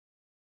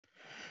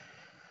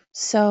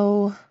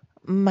So,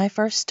 my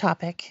first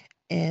topic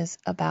is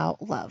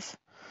about love.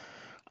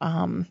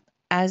 Um,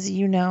 as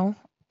you know,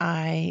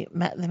 I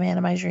met the man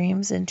of my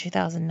dreams in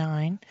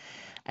 2009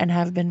 and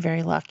have been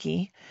very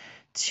lucky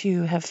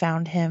to have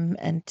found him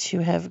and to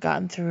have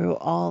gotten through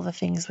all the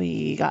things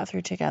we got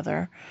through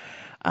together.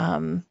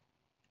 Um,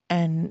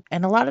 and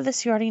a lot of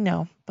this you already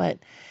know, but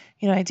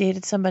I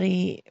dated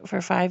somebody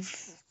for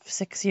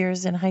 6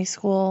 years in high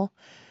school.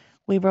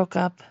 We broke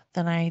up.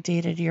 Then I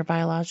dated your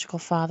biological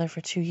father for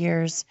 2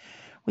 years.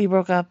 We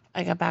broke up.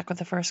 I got back with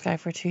the first guy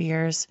for 2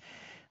 years.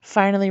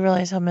 Finally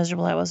realized how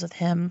miserable I was with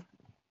him.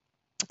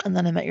 And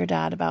then I met your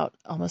dad about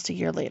almost a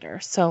year later.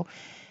 So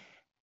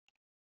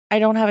I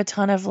don't have a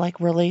ton of like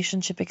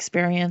relationship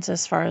experience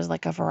as far as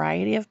like a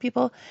variety of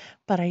people,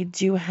 but I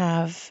do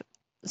have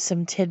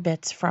some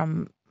tidbits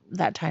from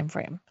that time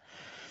frame.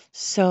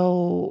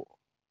 So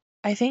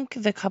I think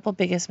the couple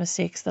biggest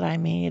mistakes that I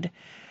made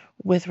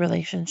with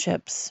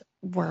relationships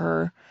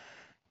were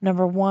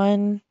number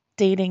one,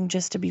 dating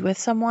just to be with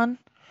someone.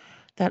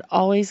 That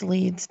always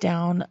leads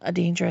down a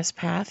dangerous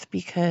path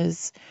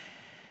because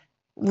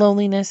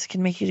loneliness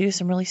can make you do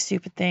some really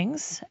stupid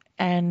things,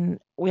 and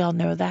we all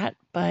know that.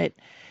 But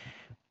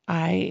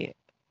I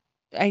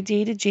I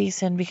dated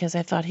Jason because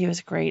I thought he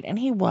was great, and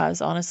he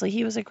was. Honestly,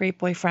 he was a great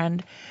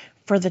boyfriend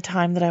for the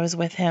time that I was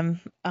with him.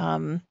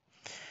 I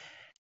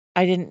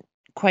didn't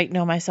quite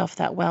know myself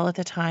that well at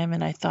the time,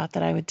 and I thought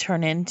that I would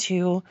turn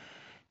into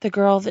the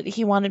girl that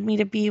he wanted me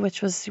to be,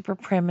 which was super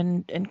prim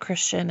and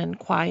Christian and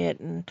quiet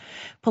and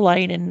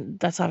polite, and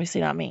that's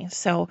obviously not me.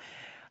 So,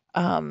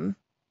 um,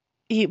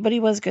 but he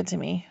was good to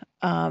me.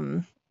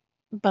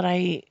 But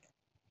I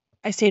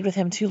stayed with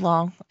him too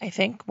long, I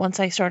think.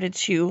 Once I started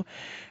to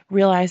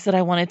realize that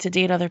I wanted to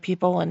date other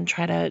people and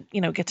try to,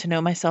 get to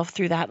know myself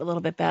through that a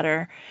little bit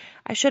better,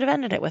 I should have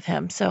ended it with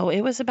him. So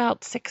it was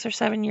about 6 or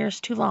 7 years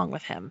too long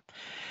with him.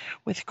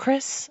 With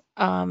Chris,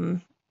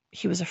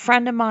 he was a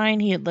friend of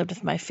mine. He had lived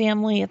with my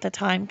family at the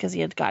time because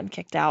he had gotten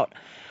kicked out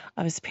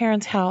of his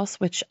parents' house,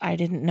 which I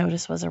didn't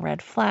notice was a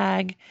red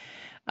flag.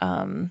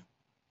 Um,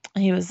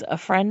 he was a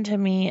friend to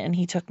me and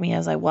he took me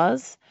as I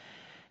was,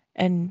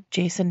 and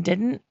Jason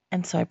didn't.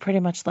 And so I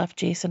pretty much left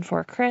Jason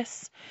for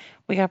Chris.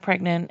 We got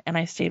pregnant and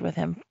I stayed with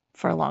him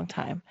for a long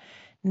time.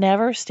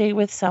 Never stay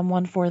with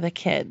someone for the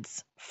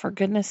kids, for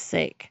goodness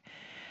sake.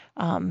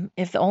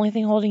 If the only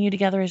thing holding you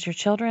together is your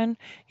children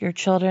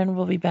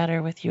will be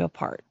better with you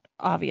apart,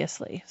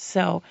 obviously.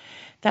 So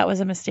that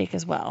was a mistake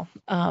as well.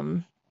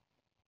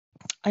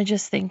 I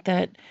just think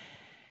that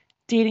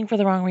dating for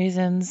the wrong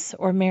reasons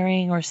or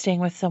marrying or staying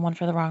with someone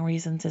for the wrong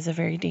reasons is a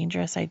very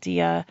dangerous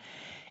idea.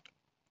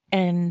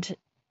 And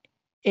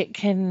it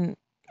can,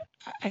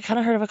 I kind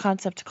of heard of a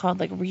concept called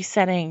like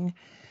resetting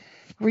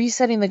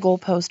the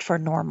goalpost for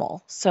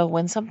normal. So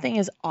when something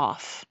is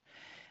off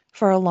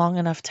for a long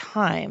enough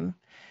time,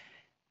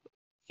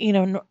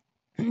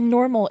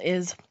 normal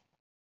is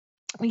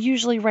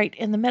usually right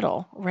in the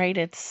middle, right?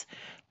 It's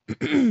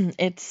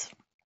it's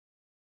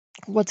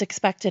what's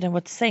expected and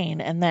what's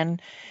sane. And then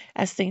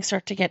as things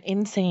start to get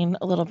insane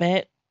a little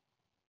bit,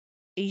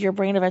 your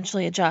brain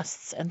eventually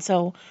adjusts. And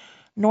so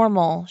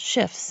normal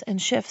shifts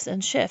and shifts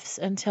and shifts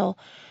until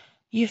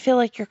you feel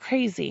like you're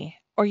crazy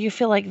or you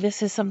feel like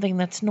this is something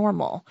that's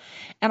normal.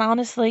 And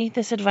honestly,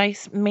 this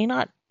advice may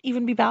not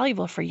even be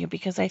valuable for you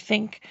because I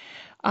think,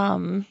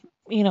 um,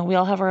 we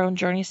all have our own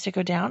journeys to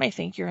go down. I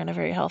think you're in a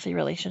very healthy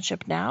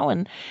relationship now.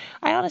 And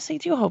I honestly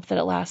do hope that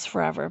it lasts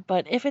forever.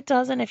 But if it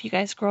doesn't, if you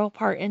guys grow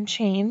apart and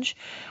change,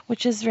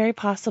 which is very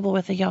possible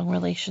with a young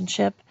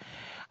relationship,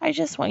 I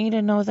just want you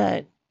to know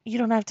that you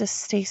don't have to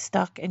stay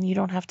stuck and you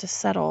don't have to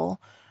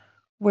settle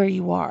where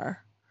you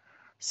are.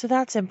 So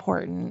that's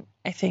important.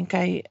 I think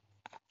I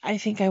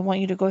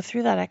want you to go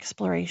through that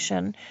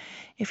exploration.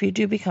 If you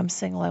do become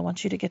single, I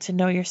want you to get to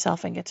know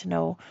yourself and get to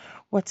know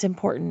what's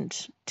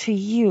important to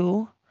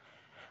you,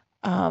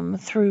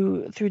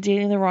 through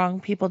dating the wrong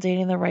people,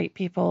 dating the right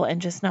people,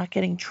 and just not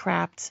getting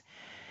trapped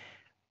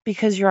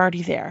because you're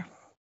already there.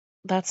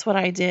 That's what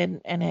I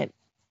did, and it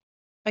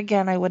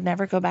again, I would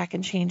never go back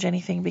and change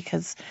anything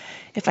because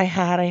if I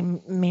had, I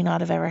may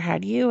not have ever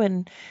had you,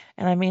 and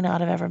I may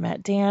not have ever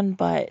met Dan,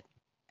 but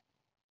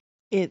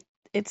it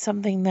it's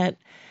something that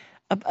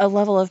a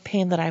level of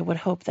pain that I would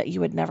hope that you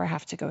would never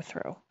have to go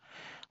through,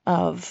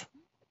 of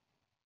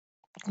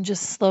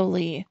just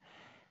slowly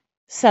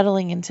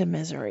settling into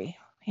misery,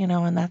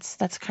 and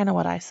that's kind of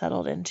what I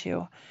settled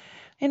into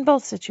in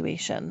both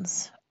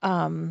situations.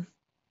 And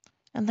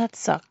that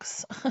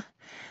sucks.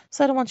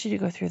 So I don't want you to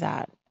go through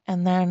that.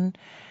 And then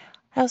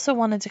I also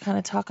wanted to kind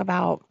of talk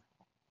about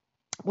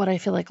what I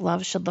feel like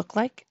love should look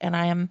like. And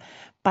I am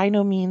by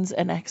no means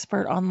an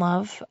expert on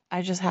love.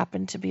 I just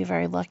happen to be a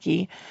very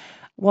lucky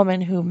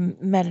woman who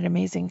met an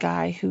amazing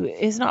guy who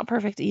is not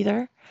perfect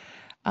either.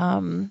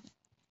 Um,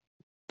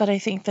 but I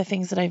think the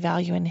things that I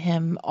value in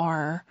him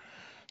are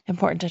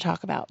important to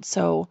talk about.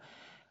 So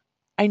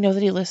I know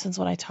that he listens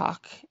when I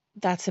talk.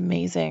 That's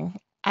amazing.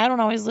 I don't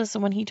always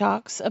listen when he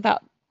talks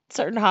about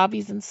certain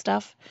hobbies and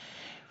stuff,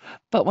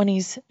 but when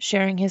he's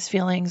sharing his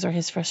feelings or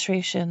his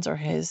frustrations or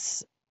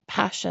his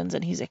passions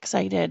and he's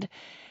excited,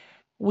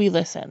 we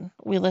listen.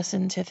 We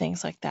listen to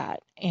things like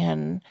that.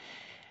 And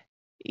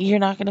you're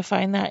not going to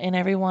find that in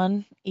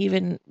everyone.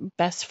 Even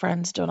best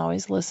friends don't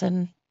always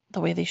listen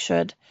the way they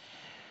should.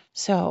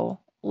 So,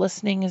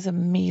 listening is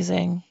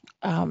amazing.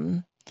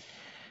 Um,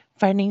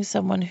 Finding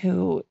someone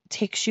who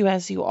takes you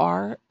as you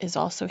are is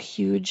also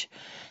huge.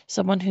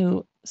 Someone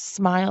who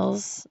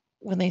smiles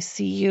when they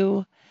see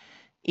you,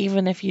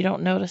 even if you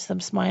don't notice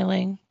them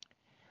smiling.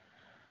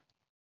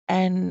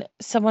 And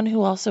someone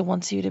who also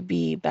wants you to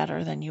be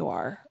better than you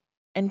are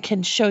and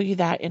can show you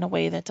that in a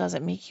way that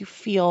doesn't make you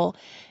feel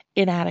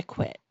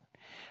inadequate.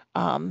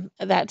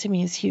 That to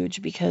me is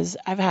huge because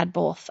I've had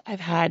both.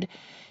 I've had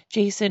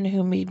Jason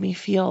who made me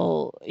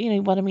feel, he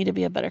wanted me to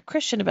be a better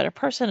Christian, a better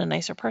person, a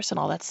nicer person,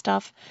 all that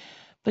stuff.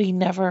 But he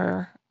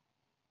never,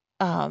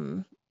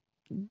 um,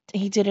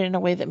 he did it in a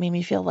way that made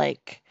me feel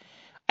like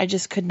I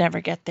just could never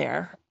get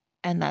there.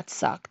 And that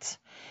sucked.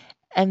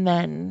 And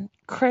then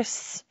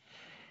Chris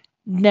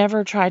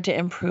never tried to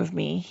improve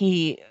me.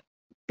 He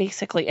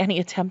basically, any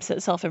attempts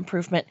at self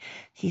improvement,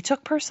 he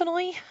took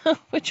personally,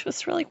 which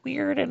was really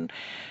weird and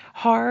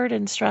hard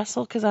and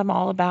stressful because I'm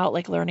all about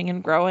like learning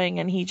and growing.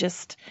 And he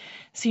just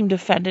seemed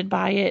offended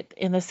by it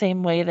in the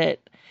same way that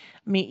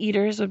meat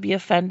eaters would be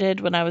offended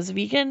when I was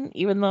vegan,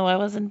 even though I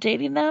wasn't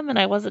dating them and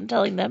I wasn't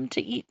telling them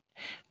to eat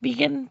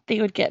vegan.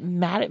 They would get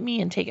mad at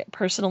me and take it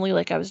personally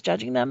like I was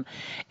judging them.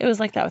 It was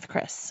like that with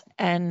Chris.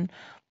 And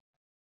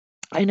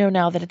I know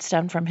now that it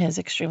stemmed from his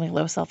extremely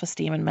low self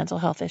esteem and mental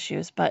health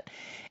issues, but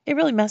it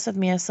really messed with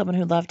me as someone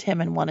who loved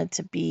him and wanted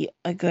to be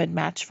a good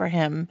match for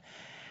him.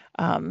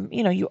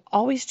 You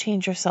always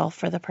change yourself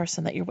for the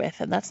person that you're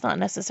with, and that's not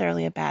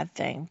necessarily a bad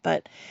thing,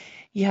 but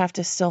you have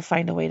to still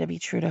find a way to be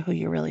true to who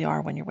you really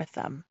are when you're with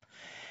them.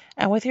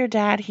 And with your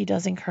dad, he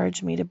does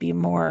encourage me to be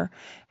more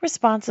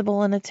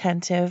responsible and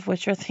attentive,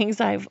 which are things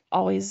I've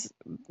always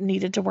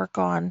needed to work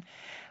on.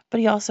 But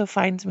he also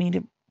finds me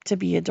to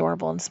be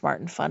adorable and smart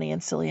and funny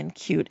and silly and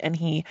cute. And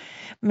he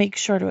makes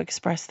sure to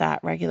express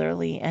that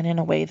regularly and in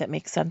a way that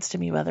makes sense to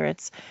me, whether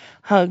it's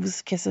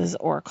hugs, kisses,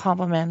 or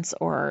compliments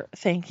or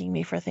thanking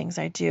me for things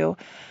I do.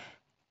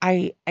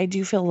 I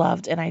do feel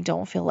loved and I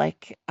don't feel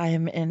like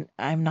I'm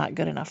not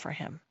good enough for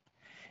him.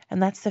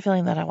 And that's the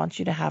feeling that I want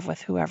you to have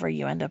with whoever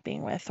you end up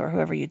being with or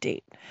whoever you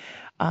date.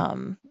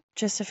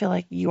 Just to feel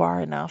like you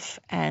are enough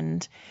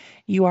and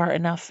you are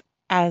enough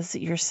as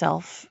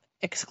yourself,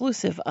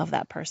 exclusive of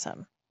that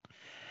person.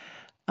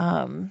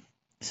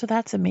 So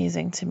that's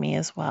amazing to me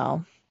as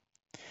well.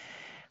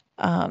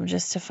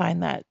 Just to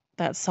find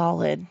that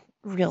solid,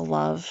 real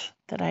love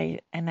that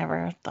I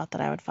never thought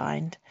that I would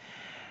find.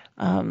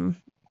 Um,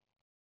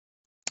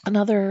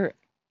 Another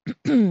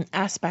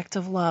aspect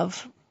of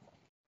love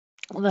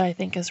that I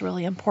think is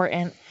really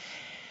important,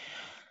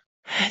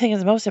 I think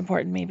is most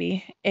important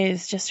maybe,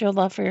 is just your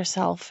love for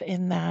yourself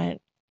in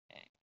that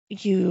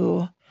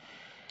you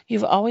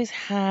you've always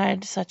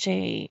had such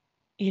a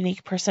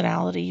unique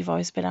personality. You've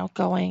always been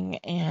outgoing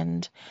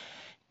and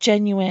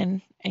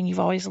genuine and you've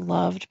always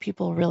loved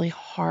people really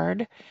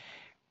hard,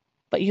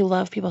 but you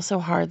love people so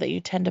hard that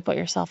you tend to put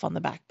yourself on the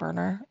back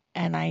burner.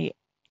 And I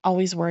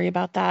always worry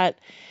about that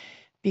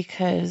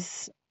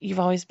because you've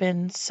always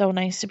been so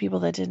nice to people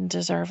that didn't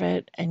deserve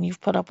it, and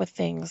you've put up with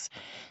things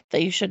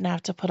that you shouldn't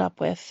have to put up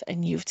with,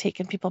 and you've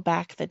taken people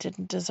back that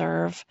didn't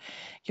deserve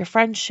your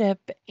friendship.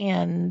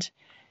 And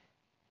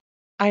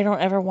I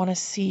don't ever want to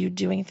see you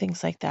doing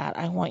things like that.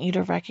 I want you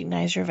to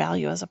recognize your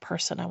value as a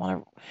person.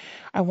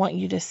 I want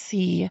you to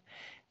see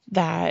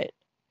that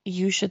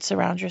you should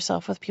surround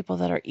yourself with people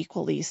that are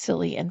equally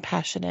silly and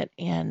passionate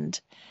and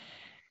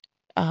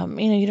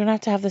you don't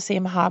have to have the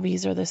same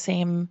hobbies or the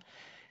same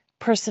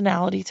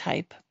personality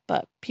type,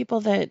 but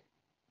people that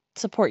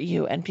support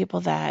you and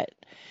people that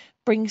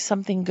bring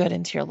something good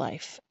into your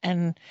life.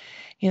 And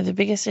the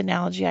biggest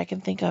analogy I can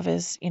think of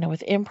is,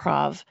 with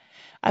improv,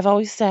 I've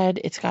always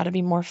said it's got to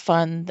be more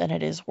fun than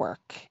it is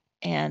work.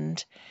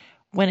 And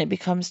when it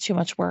becomes too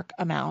much work,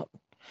 I'm out.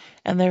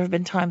 And there have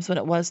been times when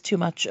it was too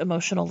much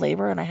emotional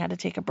labor and I had to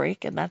take a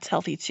break, and that's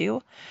healthy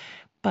too.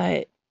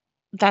 But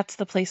that's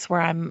the place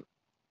where I'm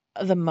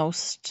the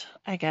most,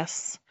 I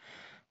guess,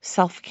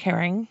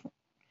 self-caring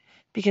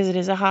because it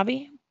is a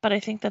hobby, but I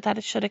think that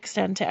it should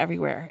extend to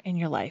everywhere in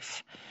your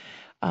life.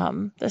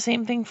 The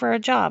same thing for a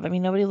job. I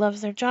mean, nobody loves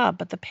their job,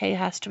 but the pay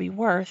has to be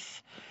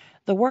worth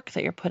the work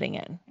that you're putting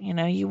in.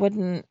 You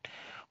wouldn't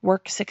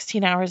work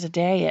 16 hours a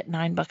day at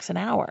 $9 an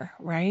hour,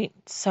 right?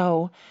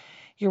 So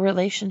your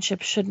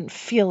relationship shouldn't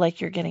feel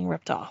like you're getting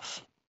ripped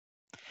off.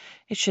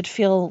 It should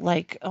feel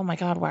like, oh my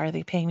God, why are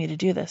they paying me to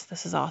do this?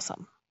 This is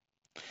awesome.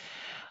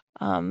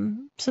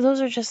 So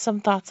those are just some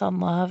thoughts on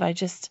love.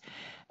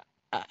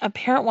 A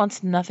parent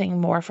wants nothing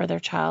more for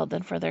their child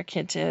than for their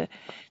kid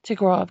to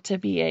grow up to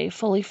be a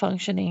fully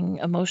functioning,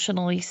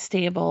 emotionally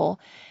stable,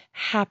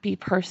 happy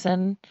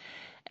person.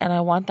 And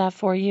I want that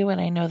for you. And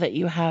I know that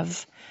you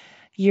have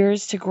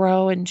years to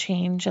grow and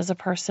change as a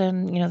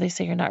person. They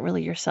say you're not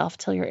really yourself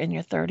till you're in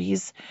your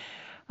 30s.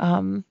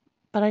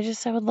 But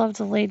I would love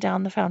to lay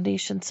down the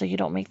foundation so you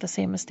don't make the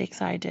same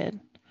mistakes I did.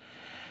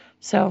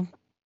 So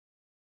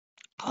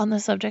on the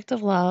subject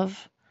of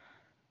love,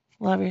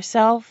 love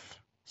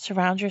yourself,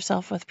 surround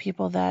yourself with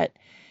people that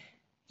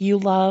you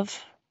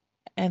love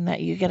and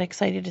that you get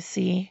excited to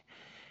see,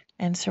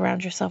 and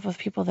surround yourself with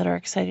people that are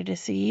excited to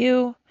see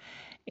you.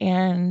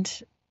 And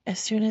as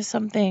soon as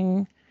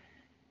something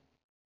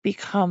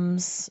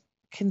becomes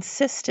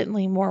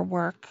consistently more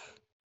work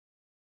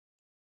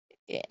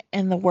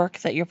and the work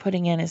that you're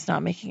putting in is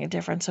not making a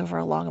difference over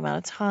a long amount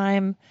of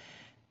time,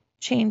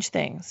 change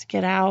things.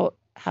 Get out,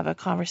 have a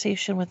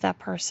conversation with that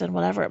person,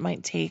 whatever it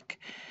might take.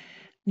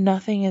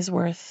 Nothing is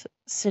worth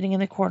sitting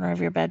in the corner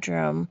of your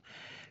bedroom,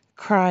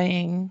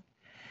 crying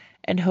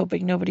and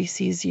hoping nobody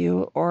sees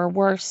you, or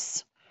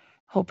worse,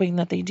 hoping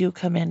that they do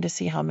come in to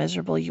see how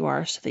miserable you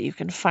are so that you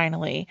can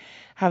finally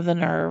have the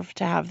nerve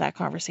to have that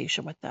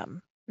conversation with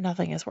them.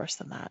 Nothing is worse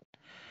than that.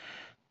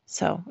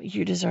 So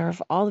you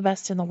deserve all the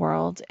best in the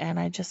world, and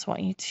I just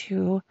want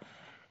you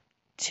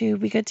to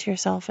be good to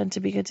yourself and to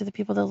be good to the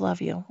people that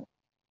love you.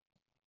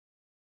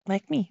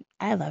 Like me,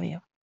 I love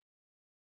you.